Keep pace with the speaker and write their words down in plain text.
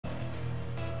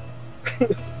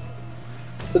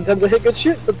Sometimes I hit good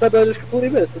shit, sometimes I just completely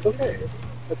miss. It's okay.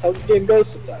 That's how the game goes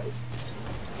sometimes.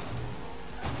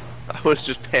 I was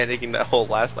just panicking that whole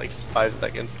last like 5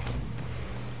 seconds.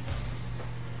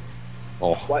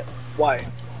 Oh, What? Why?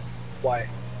 Why?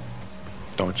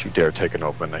 don't you dare take an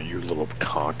open, you little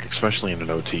conk, especially in an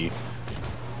OT.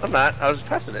 I'm not. I was just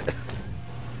passing it.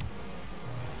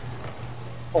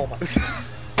 Oh my.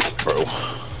 Bro.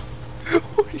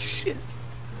 Holy shit.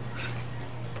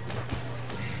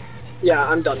 Yeah,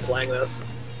 I'm done playing this.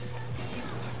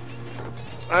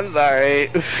 I'm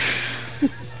sorry.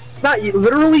 It's not you.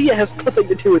 Literally, it has nothing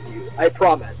to do with you. I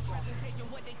promise.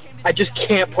 I just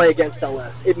can't play against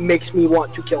LS. It makes me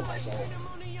want to kill myself.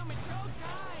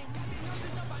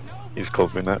 He's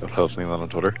coping that, posting that on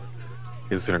Twitter.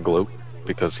 He's gonna gloat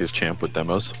because he's champ with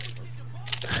demos.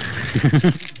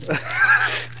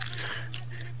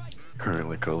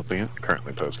 Currently coping it,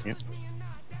 currently posting it,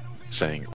 saying